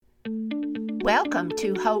Welcome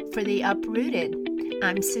to Hope for the Uprooted.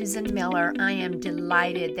 I'm Susan Miller. I am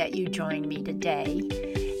delighted that you joined me today.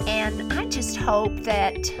 And I just hope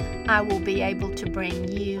that I will be able to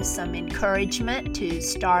bring you some encouragement to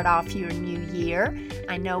start off your new year.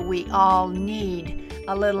 I know we all need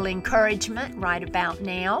a little encouragement right about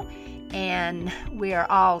now, and we are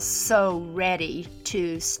all so ready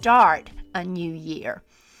to start a new year.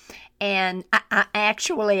 And I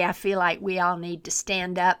feel like we all need to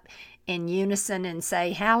stand up in unison and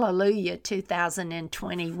say, hallelujah,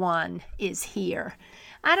 2021 is here.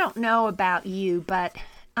 I don't know about you, but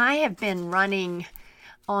I have been running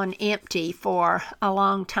on empty for a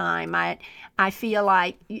long time. I feel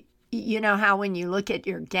like, you know how when you look at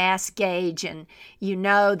your gas gauge and you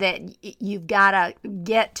know that you've got to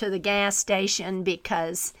get to the gas station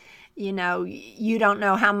because, you know, you don't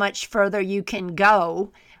know how much further you can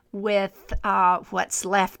go with what's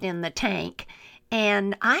left in the tank.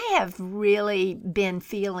 And I have really been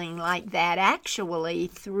feeling like that actually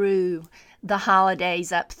through the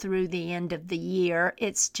holidays up through the end of the year.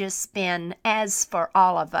 It's just been, as for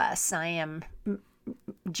all of us, I am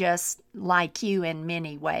just like you in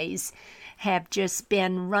many ways, have just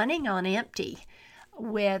been running on empty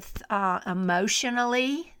with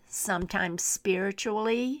emotionally, sometimes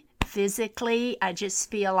spiritually, physically. I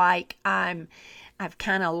just feel like I've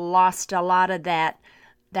kind of lost a lot of that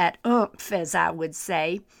oomph, as I would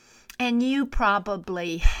say. And you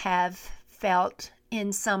probably have felt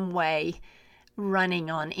in some way running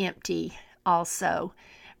on empty also.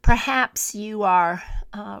 Perhaps you are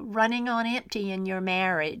running on empty in your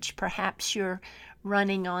marriage. Perhaps you're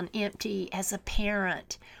running on empty as a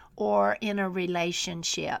parent or in a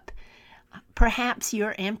relationship. Perhaps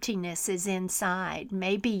your emptiness is inside.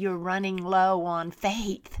 Maybe you're running low on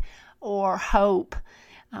faith or hope.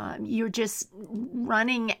 You're just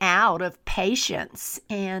running out of patience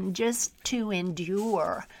and just to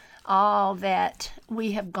endure all that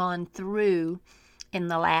we have gone through in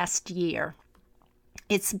the last year.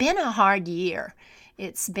 It's been a hard year.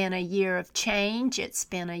 It's been a year of change. It's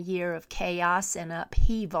been a year of chaos and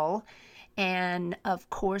upheaval. And of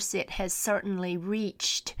course, it has certainly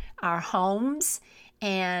reached our homes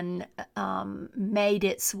and made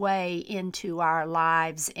its way into our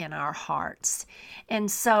lives and our hearts. And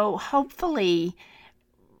so hopefully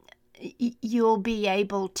you'll be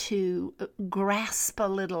able to grasp a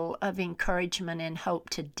little of encouragement and hope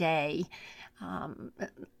today.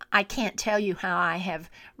 I can't tell you how I have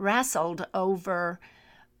wrestled over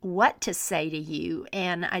what to say to you,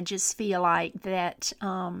 and I just feel like that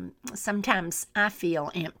sometimes I feel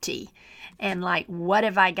empty and like, what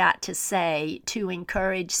have I got to say to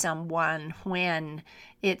encourage someone when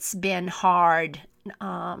it's been hard?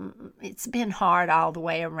 It's been hard all the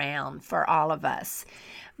way around for all of us.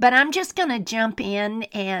 But I'm just going to jump in,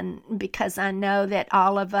 and because I know that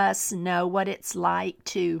all of us know what it's like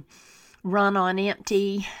to run on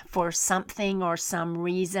empty for something or some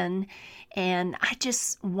reason. And I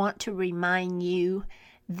just want to remind you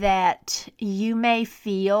that you may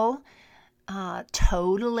feel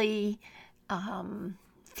totally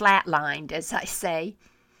flatlined, as I say,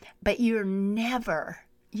 but you never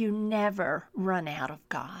run out of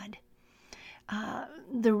God.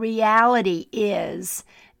 The reality is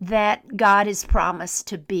that God has promised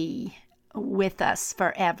to be with us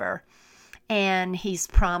forever, and He's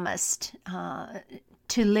promised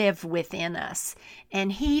to live within us,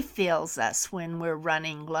 and He fills us when we're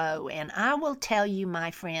running low. And I will tell you,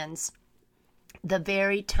 my friends, the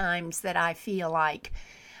very times that I feel like,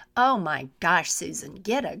 oh my gosh, Susan,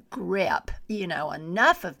 get a grip,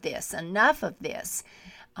 enough of this.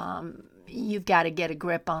 You've got to get a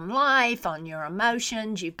grip on life, on your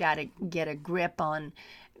emotions. You've got to get a grip on,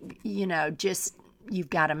 you've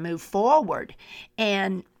got to move forward.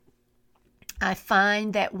 And I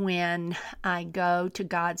find that when I go to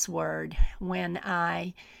God's Word, when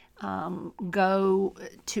I go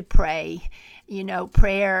to pray,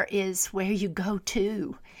 prayer is where you go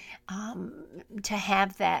to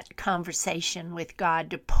have that conversation with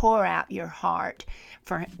God, to pour out your heart,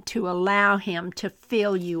 to allow Him to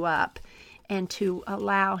fill you up and to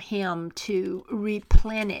allow Him to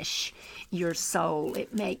replenish your soul.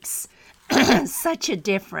 It makes such a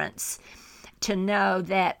difference to know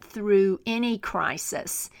that through any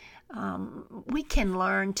crisis, we can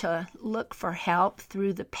learn to look for help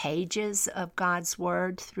through the pages of God's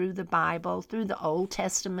Word, through the Bible, through the Old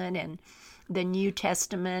Testament and the New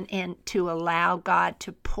Testament, and to allow God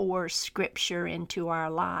to pour Scripture into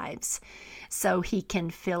our lives so He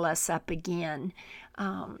can fill us up again,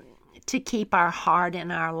 to keep our heart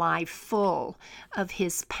and our life full of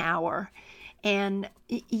His power. And,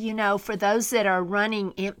 for those that are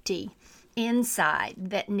running empty, inside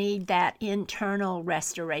that need that internal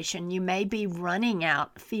restoration. You may be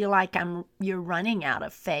feel like you're running out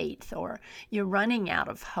of faith, or you're running out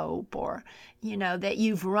of hope, or, that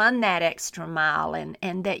you've run that extra mile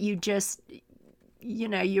and that you just,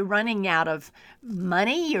 you're running out of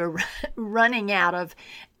money, you're running out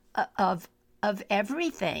of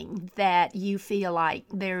everything, that you feel like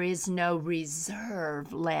there is no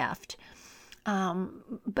reserve left.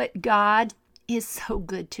 But God is so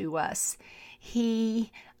good to us.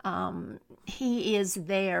 He is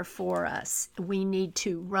there for us. We need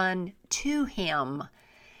to run to Him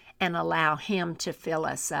and allow Him to fill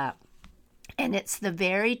us up. And it's the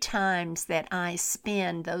very times that I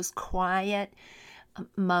spend those quiet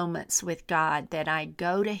moments with God, that I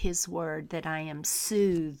go to His Word, that I am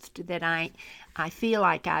soothed, that I feel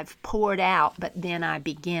like I've poured out, but then I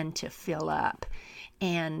begin to fill up.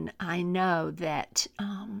 And I know that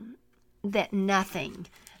that nothing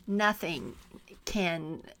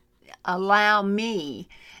can allow me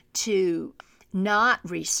to not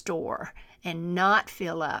restore and not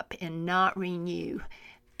fill up and not renew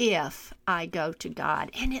if I go to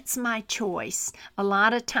God. And it's my choice. A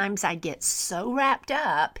lot of times I get so wrapped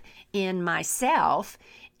up in myself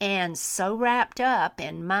and so wrapped up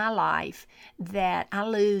in my life that I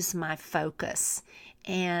lose my focus.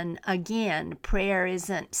 And again, prayer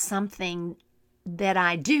isn't something that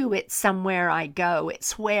I do, it's somewhere I go.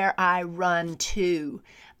 It's where I run to.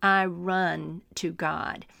 I run to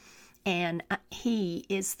God. And He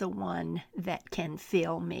is the one that can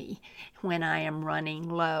fill me when I am running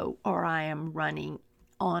low or I am running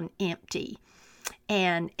on empty.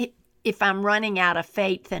 And if I'm running out of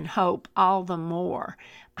faith and hope, all the more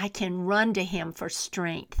I can run to Him for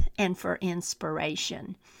strength and for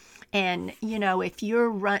inspiration. And, if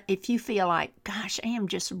you feel like, gosh, I am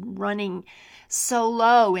just running so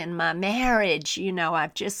low in my marriage,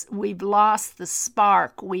 we've lost the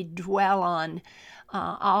spark. We dwell on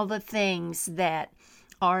all the things that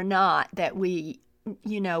are not, that we,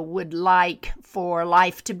 would like for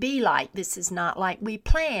life to be like. This is not like we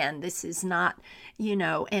planned. This is not,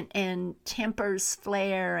 and tempers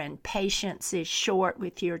flare and patience is short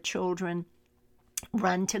with your children.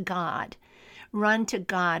 Run to God. Run to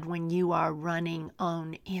God when you are running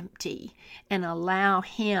on empty, and allow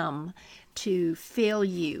Him to fill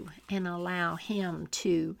you, and allow Him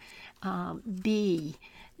to be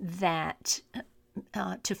that,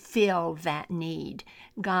 to fill that need.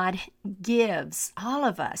 God gives all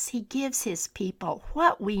of us, He gives His people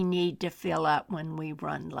what we need to fill up when we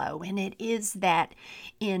run low, and it is that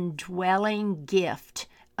indwelling gift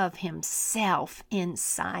of Himself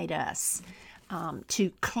inside us.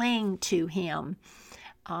 To cling to Him.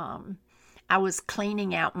 I was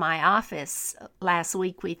cleaning out my office last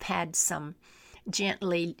week. We've had some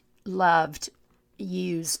gently loved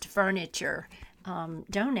used furniture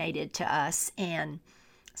donated to us, and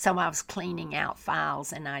so I was cleaning out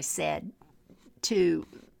files, and I said to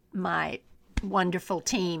my wonderful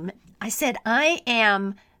team, I said, I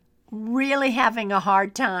am really having a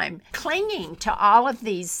hard time clinging to all of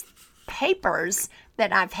these papers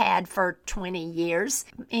that I've had for 20 years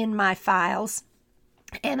in my files,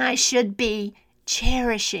 and I should be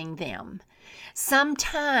cherishing them.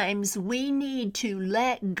 Sometimes we need to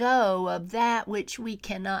let go of that which we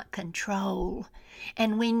cannot control,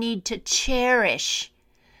 and we need to cherish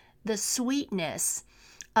the sweetness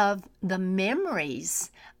of the memories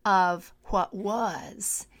of what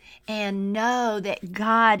was, and know that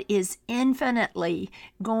God is infinitely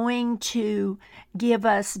going to give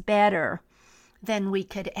us better than we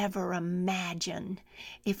could ever imagine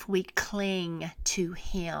if we cling to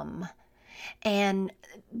Him. And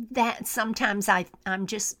that sometimes I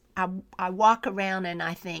walk around and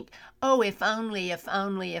I think, oh, if only. If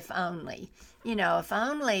only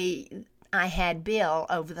I had Bill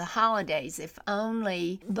over the holidays, if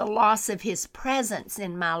only the loss of his presence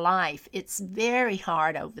in my life. It's very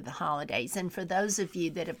hard over the holidays. And for those of you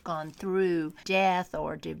that have gone through death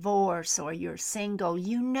or divorce, or you're single,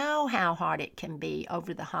 you know how hard it can be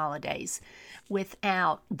over the holidays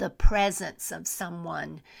without the presence of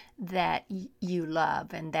someone that you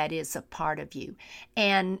love and that is a part of you.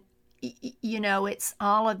 And it's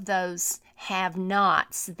all of those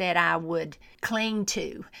have-nots that I would cling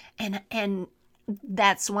to. And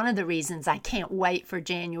that's one of the reasons I can't wait for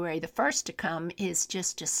January the 1st to come, is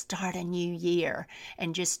just to start a new year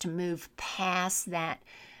and just to move past that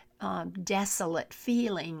desolate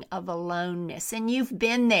feeling of aloneness. And you've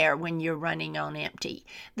been there when you're running on empty.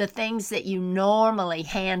 The things that you normally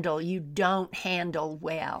handle, you don't handle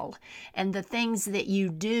well. And the things that you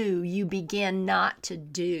do, you begin not to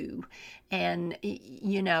do. And,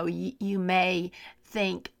 you may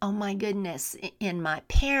think, oh my goodness, in my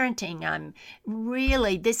parenting,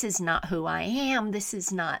 this is not who I am.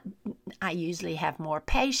 I usually have more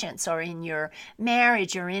patience, or in your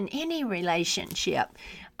marriage or in any relationship.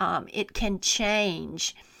 It can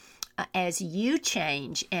change as you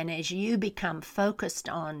change and as you become focused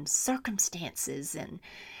on circumstances and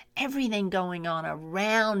everything going on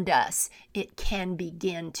around us. It can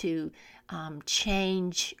begin to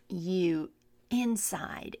change you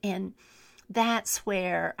inside. And that's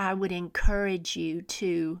where I would encourage you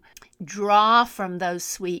to draw from those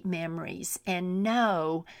sweet memories and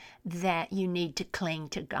know that you need to cling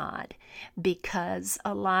to God, because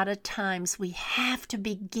a lot of times we have to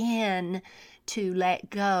begin to let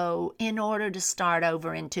go in order to start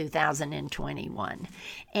over in 2021.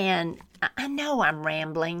 And I know I'm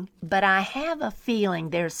rambling, but I have a feeling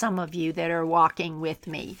there's some of you that are walking with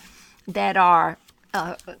me that are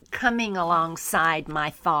coming alongside my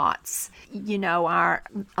thoughts.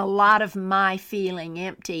 A lot of my feeling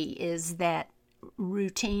empty is that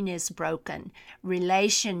routine is broken.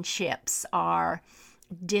 Relationships are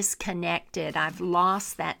disconnected. I've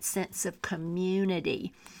lost that sense of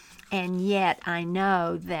community. And yet I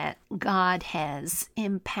know that God has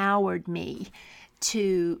empowered me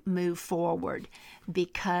to move forward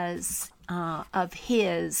because of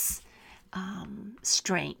His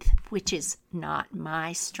strength, which is not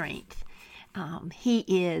my strength. He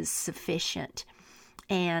is sufficient.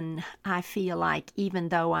 And I feel like even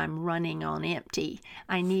though I'm running on empty,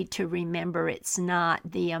 I need to remember it's not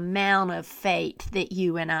the amount of faith that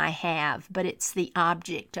you and I have, but it's the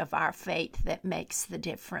object of our faith that makes the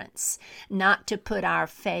difference. Not to put our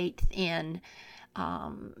faith in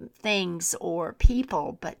things or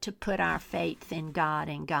people, but to put our faith in God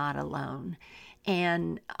and God alone.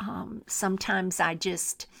 And sometimes I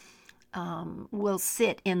just will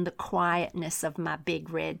sit in the quietness of my big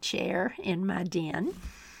red chair in my den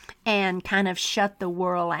and kind of shut the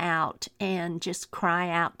world out and just cry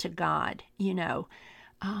out to God,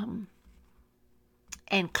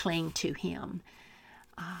 and cling to Him.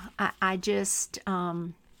 I just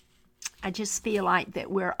feel like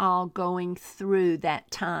that we're all going through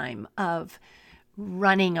that time of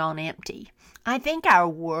running on empty. I think our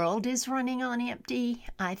world is running on empty.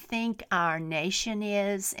 I think our nation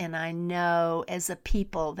is, and I know as a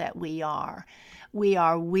people that we are. We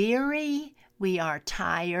are weary, we are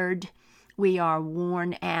tired, we are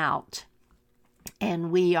worn out,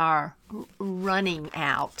 and we are running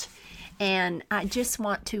out. And I just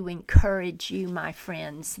want to encourage you, my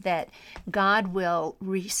friends, that God will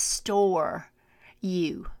restore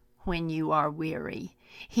you when you are weary.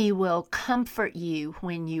 He will comfort you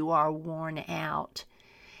when you are worn out.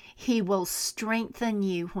 He will strengthen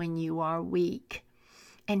you when you are weak.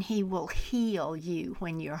 And He will heal you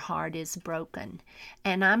when your heart is broken.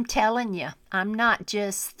 And I'm telling you, I'm not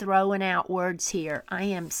just throwing out words here. I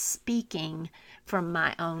am speaking from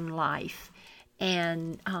my own life.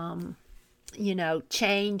 And,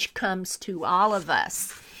 change comes to all of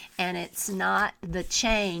us. And it's not the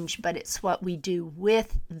change, but it's what we do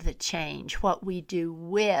with the change, what we do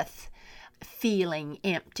with feeling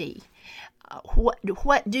empty.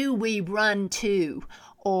 What do we run to,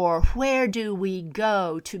 or where do we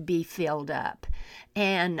go to be filled up?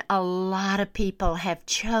 And a lot of people have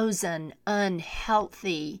chosen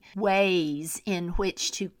unhealthy ways in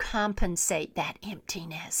which to compensate that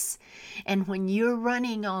emptiness. And when you're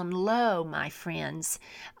running on low, my friends,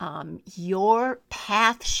 your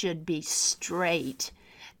path should be straight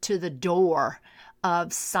to the door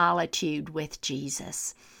of solitude with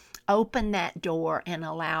Jesus. Open that door and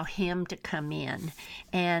allow Him to come in,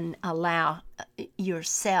 and allow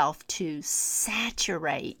yourself to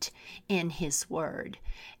saturate in His Word,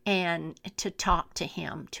 and to talk to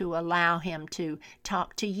Him, to allow Him to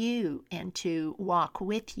talk to you and to walk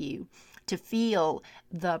with you, to feel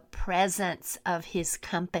the presence of His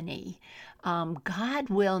company. God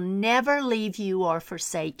will never leave you or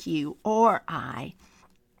forsake you, or I.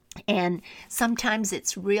 And sometimes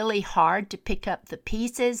it's really hard to pick up the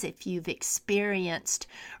pieces if you've experienced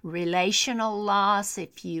relational loss,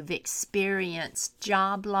 if you've experienced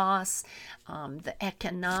job loss. The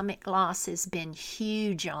economic loss has been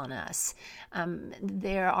huge on us.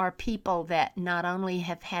 There are people that not only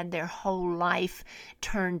have had their whole life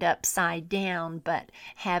turned upside down, but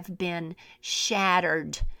have been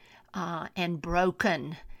shattered and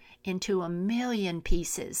broken into a million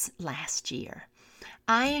pieces last year.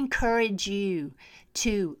 I encourage you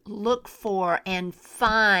to look for and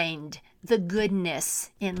find the goodness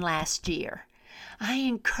in last year. I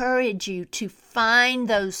encourage you to find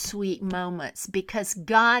those sweet moments, because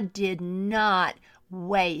God did not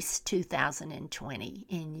waste 2020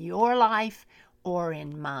 in your life or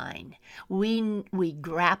in mine. We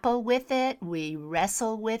grapple with it, we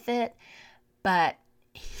wrestle with it, but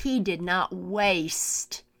He did not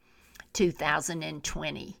waste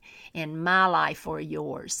 2020 in my life or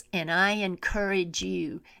yours. And I encourage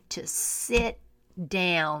you to sit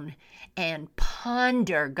down and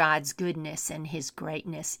ponder God's goodness and His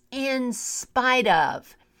greatness in spite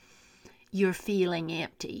of you're feeling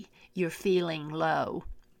empty, you're feeling low,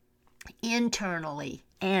 internally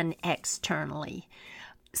and externally.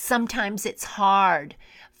 Sometimes it's hard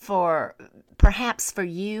perhaps for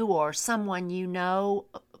you or someone you know.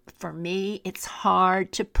 For me, it's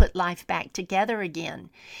hard to put life back together again.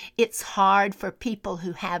 It's hard for people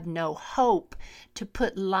who have no hope to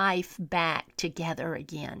put life back together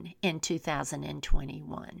again in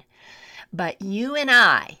 2021. But you and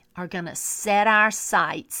I are going to set our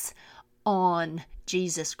sights on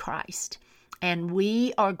Jesus Christ, and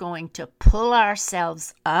we are going to pull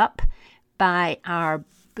ourselves up by our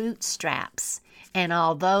bootstraps. And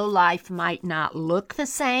although life might not look the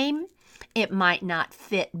same, it might not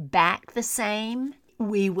fit back the same,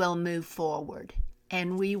 we will move forward.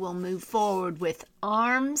 And we will move forward with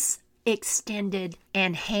arms extended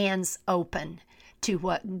and hands open to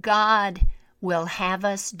what God will have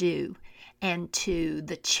us do and to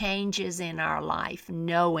the changes in our life,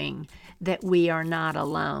 knowing that we are not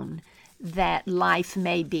alone, that life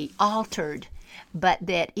may be altered, but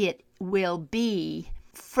that it will be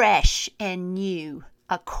fresh and new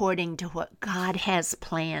according to what God has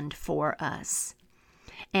planned for us.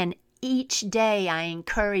 And each day I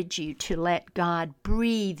encourage you to let God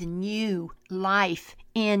breathe new life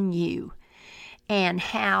in you, and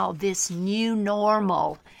how this new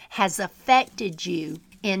normal has affected you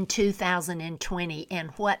in 2020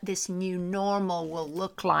 and what this new normal will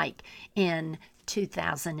look like in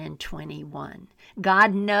 2021.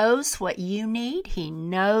 God knows what you need. He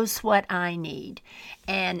knows what I need.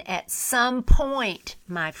 And at some point,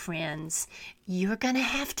 my friends, you're going to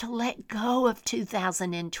have to let go of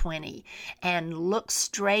 2020 and look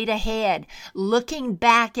straight ahead. Looking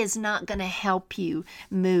back is not going to help you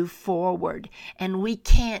move forward. And we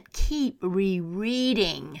can't keep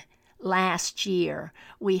rereading last year.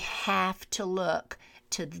 We have to look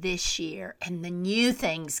to this year and the new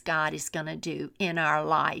things God is going to do in our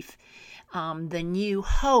life, the new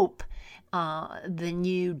hope, the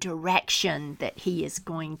new direction that He is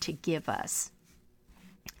going to give us.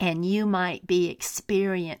 And you might be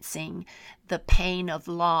experiencing the pain of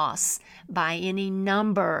loss by any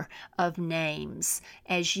number of names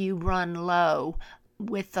as you run low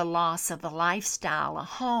with the loss of a lifestyle, a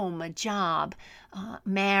home, a job,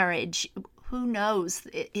 marriage. Who knows?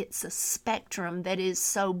 It's a spectrum that is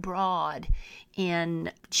so broad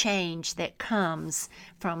in change that comes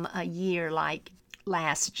from a year like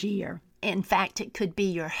last year. In fact, it could be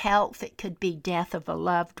your health. It could be death of a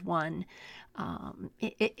loved one.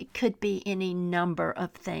 It could be any number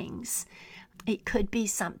of things. It could be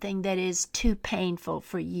something that is too painful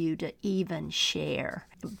for you to even share.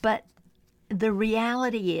 But the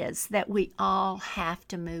reality is that we all have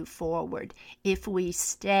to move forward. If we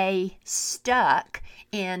stay stuck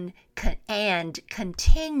and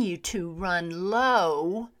continue to run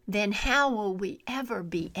low, then how will we ever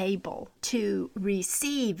be able to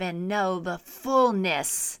receive and know the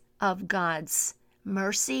fullness of God's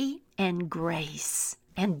mercy and grace?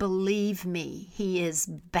 And believe me, He is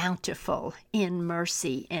bountiful in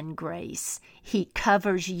mercy and grace. He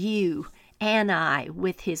covers you and I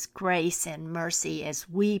with His grace and mercy as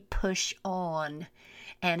we push on,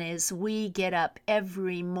 and as we get up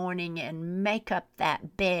every morning and make up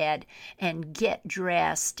that bed and get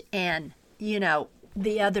dressed. And,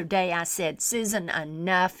 the other day I said, Susan,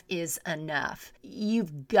 enough is enough.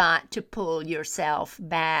 You've got to pull yourself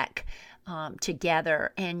back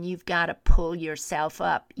together, and you've got to pull yourself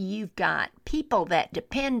up. You've got people that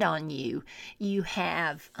depend on you. You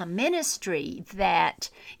have a ministry that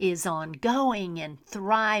is ongoing and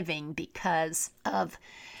thriving because of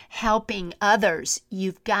helping others.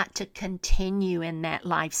 You've got to continue in that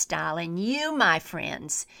lifestyle. And you, my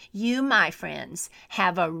friends,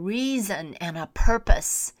 have a reason and a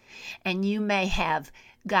purpose. And you may have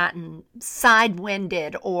gotten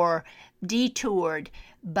sidewinded or detoured,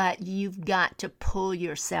 but you've got to pull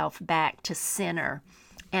yourself back to center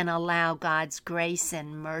and allow God's grace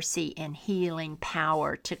and mercy and healing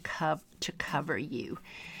power to cover you.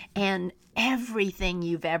 And everything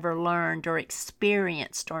you've ever learned or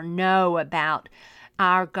experienced or know about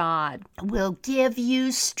our God will give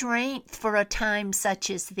you strength for a time such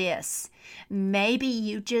as this. Maybe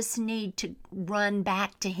you just need to run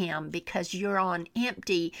back to Him because you're on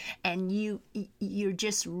empty and you're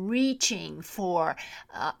just reaching for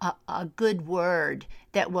a good word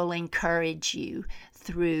that will encourage you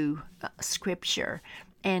through Scripture.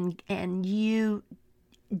 And you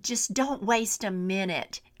just don't waste a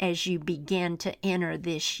minute as you begin to enter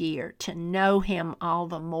this year to know Him all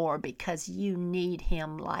the more, because you need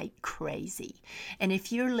Him like crazy. And if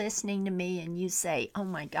you're listening to me and you say, oh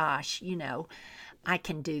my gosh, I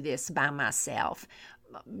can do this by myself.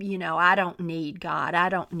 I don't need God. I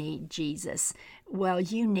don't need Jesus. Well,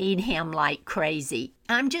 you need Him like crazy.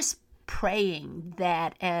 I'm just praying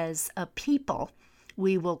that as a people,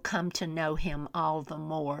 we will come to know Him all the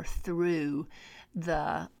more through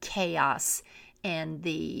the chaos and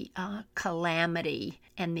the calamity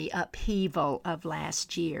and the upheaval of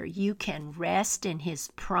last year. You can rest in His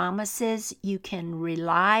promises. You can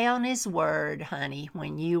rely on His word, honey,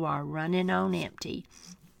 when you are running on empty.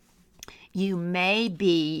 You may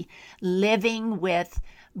be living with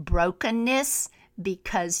brokenness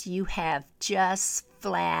because you have just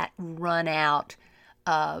flat run out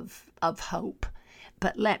of hope.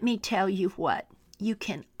 But let me tell you what, you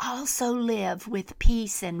can also live with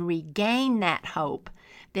peace and regain that hope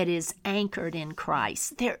that is anchored in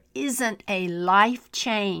Christ. There isn't a life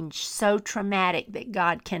change so traumatic that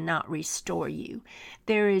God cannot restore you.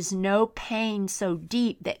 There is no pain so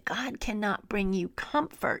deep that God cannot bring you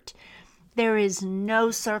comfort. There is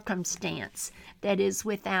no circumstance that is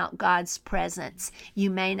without God's presence.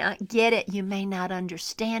 You may not get it. You may not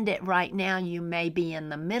understand it right now. You may be in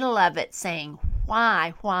the middle of it saying,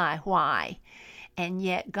 why? And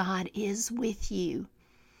yet God is with you.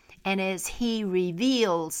 And as He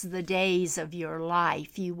reveals the days of your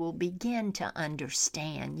life, you will begin to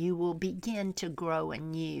understand. You will begin to grow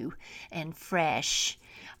anew and fresh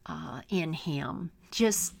in Him.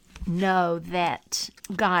 Just know that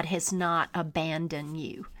God has not abandoned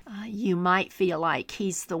you. You might feel like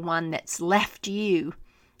He's the one that's left you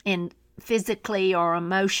in physically or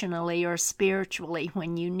emotionally or spiritually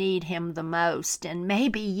when you need Him the most. And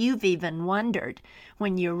maybe you've even wondered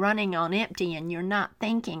when you're running on empty and you're not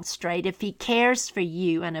thinking straight if He cares for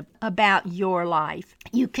you and about your life.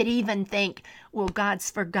 You could even think, well,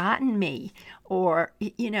 God's forgotten me, or,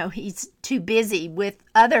 He's too busy with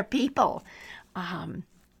other people.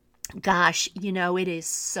 Gosh, it is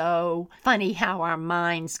so funny how our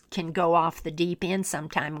minds can go off the deep end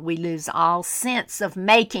sometimes. We lose all sense of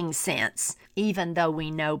making sense, even though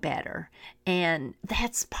we know better. And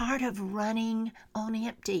that's part of running on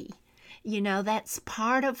empty. That's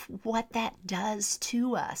part of what that does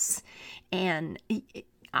to us. And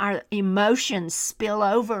our emotions spill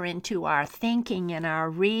over into our thinking and our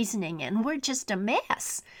reasoning, and we're just a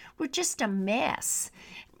mess. We're just a mess.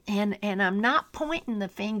 And I'm not pointing the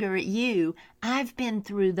finger at you. I've been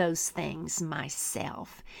through those things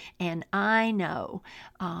myself. And I know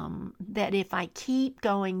that if I keep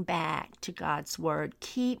going back to God's Word,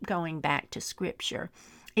 keep going back to Scripture,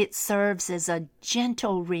 it serves as a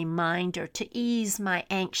gentle reminder to ease my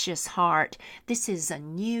anxious heart. This is a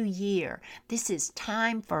new year. This is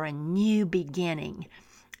time for a new beginning.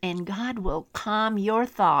 And God will calm your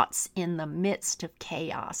thoughts in the midst of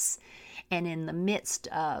chaos. And in the midst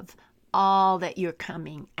of all that you're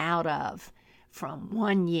coming out of from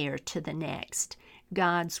one year to the next,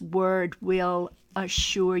 God's Word will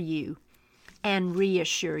assure you and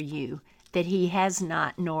reassure you that He has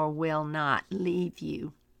not nor will not leave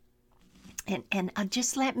you. And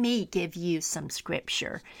just let me give you some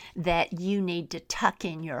Scripture that you need to tuck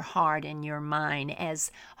in your heart and your mind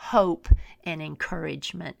as hope and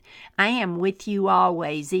encouragement. I am with you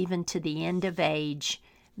always, even to the end of age.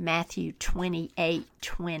 Matthew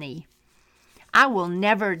 28:20. I will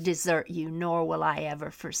never desert you, nor will I ever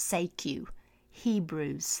forsake you.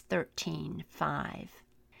 Hebrews 13:5.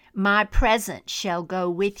 My presence shall go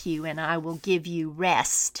with you, and I will give you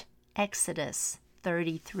rest. Exodus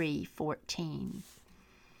 33:14.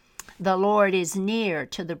 The Lord is near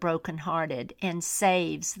to the brokenhearted and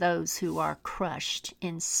saves those who are crushed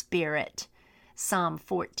in spirit. Psalm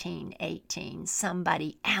 14:18.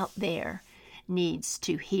 Somebody out there needs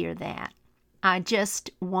to hear that. I just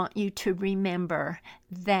want you to remember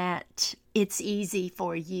that it's easy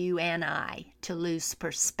for you and I to lose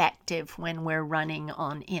perspective when we're running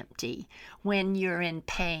on empty, when you're in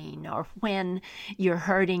pain, or when you're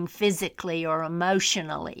hurting physically or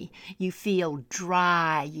emotionally. You feel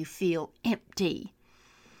dry, you feel empty.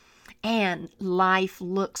 And life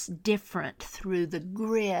looks different through the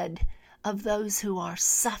grid of those who are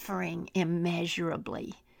suffering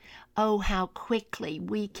immeasurably. Oh, how quickly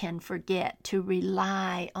we can forget to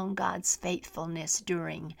rely on God's faithfulness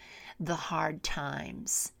during the hard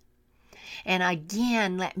times. And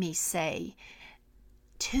again, let me say,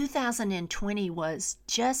 2020 was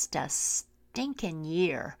just a stinking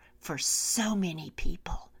year for so many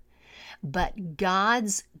people. But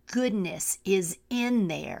God's goodness is in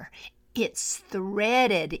there. It's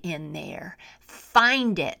threaded in there.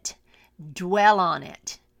 Find it. Dwell on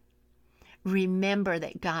it. Remember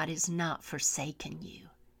that God has not forsaken you,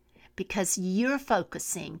 because you're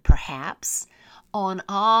focusing perhaps on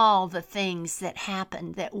all the things that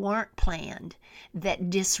happened that weren't planned, that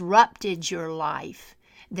disrupted your life,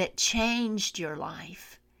 that changed your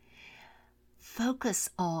life. Focus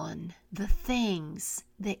on the things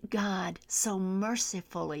that God so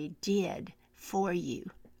mercifully did for you,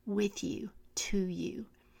 with you, to you.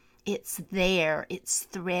 It's there. It's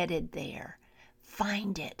threaded there.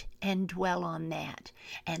 Find it and dwell on that,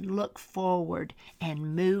 and look forward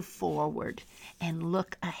and move forward and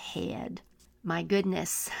look ahead. My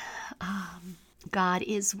goodness, God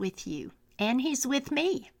is with you, and He's with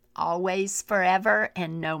me, always, forever,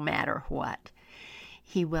 and no matter what.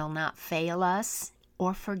 He will not fail us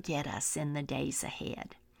or forget us in the days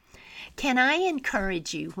ahead. Can I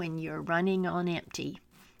encourage you, when you're running on empty,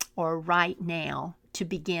 or right now, to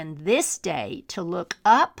begin this day to look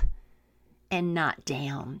up and not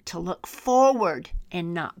down, to look forward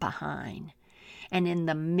and not behind. And in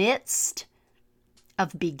the midst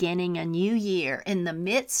of beginning a new year, in the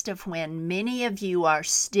midst of when many of you are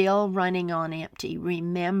still running on empty,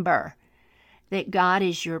 remember that God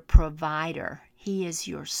is your provider. He is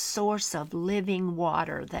your source of living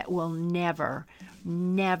water that will never,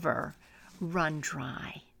 never run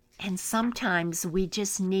dry. And sometimes we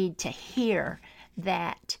just need to hear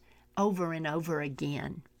that over and over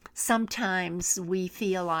again. Sometimes we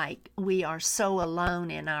feel like we are so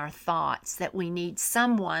alone in our thoughts that we need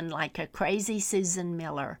someone like a crazy Susan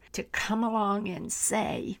Miller to come along and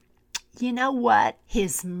say, you know what?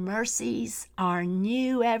 His mercies are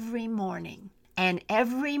new every morning. And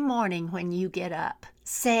every morning when you get up,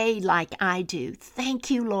 say like I do,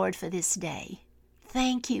 thank you, Lord, for this day.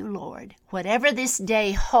 Thank you, Lord. Whatever this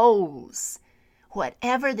day holds,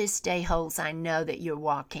 I know that you're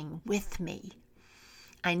walking with me.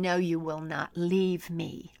 I know you will not leave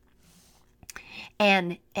me.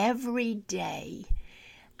 And every day,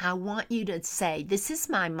 I want you to say, this is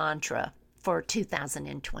my mantra for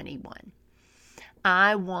 2021.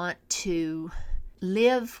 I want to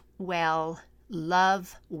live well,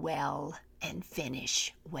 love well, and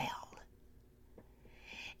finish well.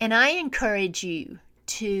 And I encourage you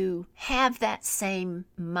to have that same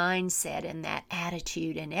mindset and that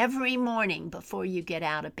attitude. And every morning before you get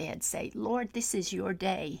out of bed, say, Lord, this is your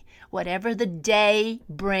day. Whatever the day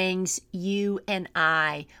brings, you and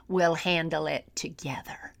I will handle it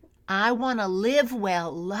together. I want to live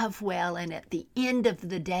well, love well, and at the end of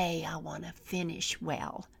the day, I want to finish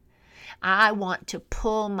well. I want to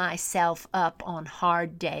pull myself up on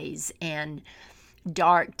hard days and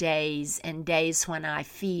dark days and days when I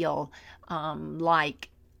feel like,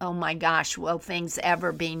 oh my gosh, will things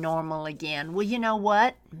ever be normal again? Well, you know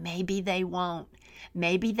what? Maybe they won't.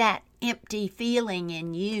 Maybe that empty feeling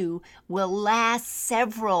in you will last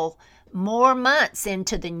several more months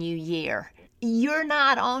into the new year. You're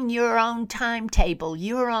not on your own timetable.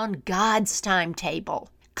 You're on God's timetable.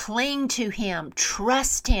 Cling to Him.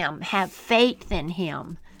 Trust Him. Have faith in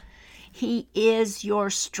Him. He is your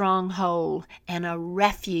stronghold and a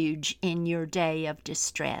refuge in your day of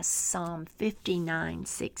distress. Psalm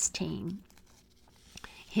 59:16.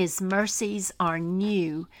 His mercies are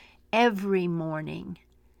new every morning.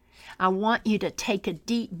 I want you to take a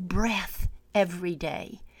deep breath every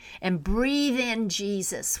day and breathe in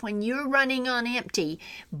Jesus. When you're running on empty,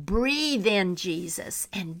 breathe in Jesus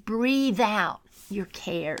and breathe out your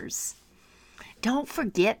cares. Don't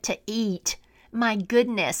forget to eat. My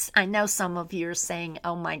goodness, I know some of you are saying,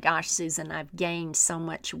 oh my gosh, Susan, I've gained so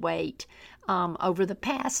much weight over the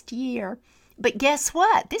past year. But guess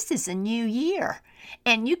what? This is a new year,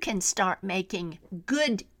 and you can start making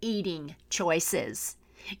good eating choices.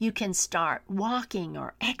 You can start walking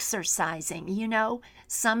or exercising. You know,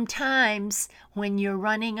 sometimes when you're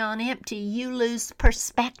running on empty, you lose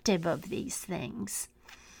perspective of these things.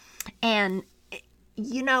 And,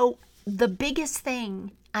 you know, the biggest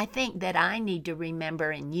thing I think that I need to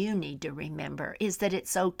remember and you need to remember is that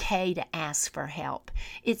it's okay to ask for help.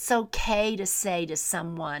 It's okay to say to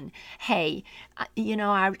someone, hey, you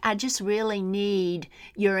know, I just really need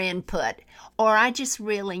your input, or I just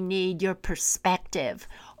really need your perspective,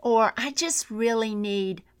 or I just really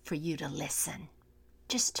need for you to listen,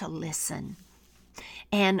 just to listen.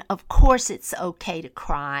 And of course, it's okay to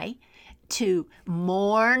cry, to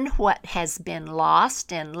mourn what has been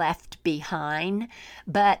lost and left behind,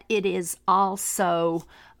 but it is also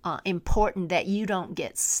important that you don't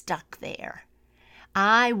get stuck there.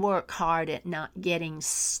 I work hard at not getting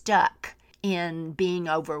stuck in being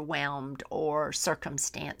overwhelmed or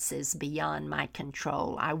circumstances beyond my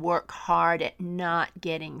control. I work hard at not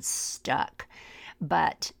getting stuck,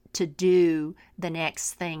 but to do the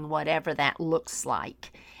next thing, whatever that looks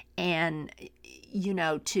like. And,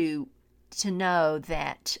 to know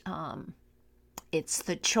that it's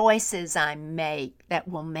the choices I make that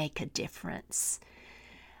will make a difference.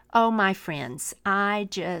 Oh, my friends, I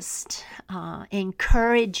just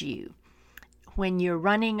encourage you when you're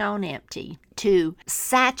running on empty to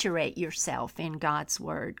saturate yourself in God's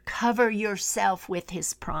Word. Cover yourself with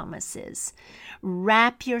His promises.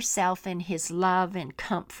 Wrap yourself in His love and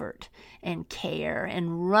comfort and care,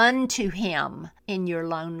 and run to Him in your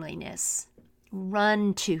loneliness.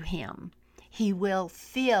 Run to Him. He will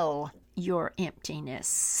fill your emptiness.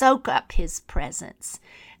 Soak up His presence.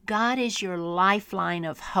 God is your lifeline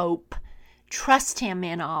of hope. Trust Him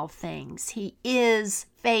in all things. He is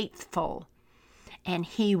faithful, and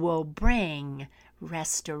He will bring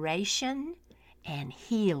restoration and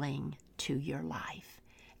healing to your life.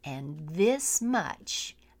 And this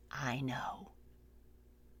much I know.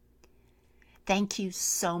 Thank you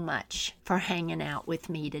so much for hanging out with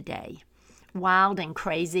me today. Wild and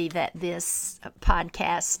crazy that this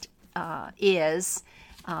podcast is,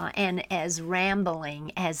 and as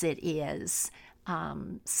rambling as it is,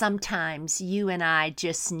 sometimes you and I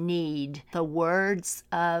just need the words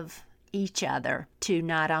of each other to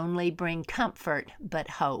not only bring comfort but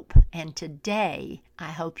hope. And today,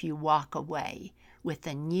 I hope you walk away with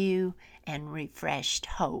a new and refreshed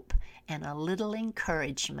hope and a little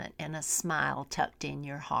encouragement and a smile tucked in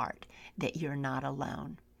your heart that you're not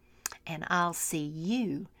alone. And I'll see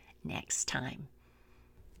you next time.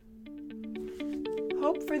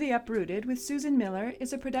 Hope for the Uprooted with Susan Miller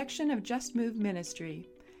is a production of Just Move Ministry.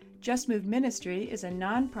 Just Move Ministry is a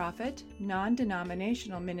nonprofit,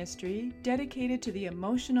 non-denominational ministry dedicated to the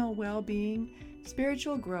emotional well-being,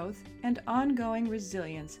 spiritual growth, and ongoing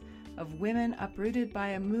resilience of women uprooted by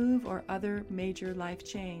a move or other major life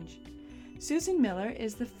change. Susan Miller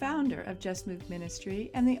is the founder of Just Move Ministry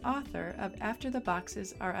and the author of After the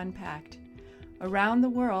Boxes Are Unpacked. Around the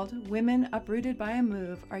world, women uprooted by a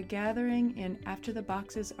move are gathering in After the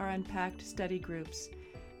Boxes Are Unpacked study groups.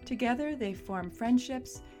 Together, they form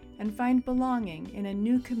friendships and find belonging in a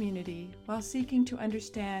new community while seeking to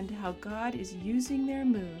understand how God is using their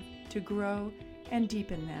move to grow and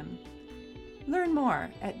deepen them. Learn more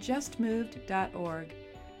at justmoved.org,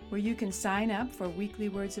 where you can sign up for weekly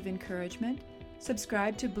words of encouragement,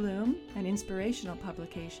 subscribe to Bloom, an inspirational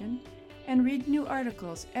publication, and read new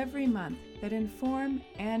articles every month that inform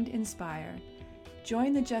and inspire.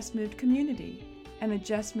 Join the Just Moved community and the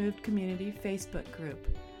Just Moved Community Facebook group,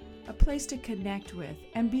 a place to connect with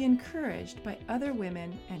and be encouraged by other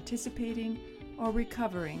women anticipating or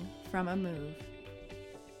recovering from a move.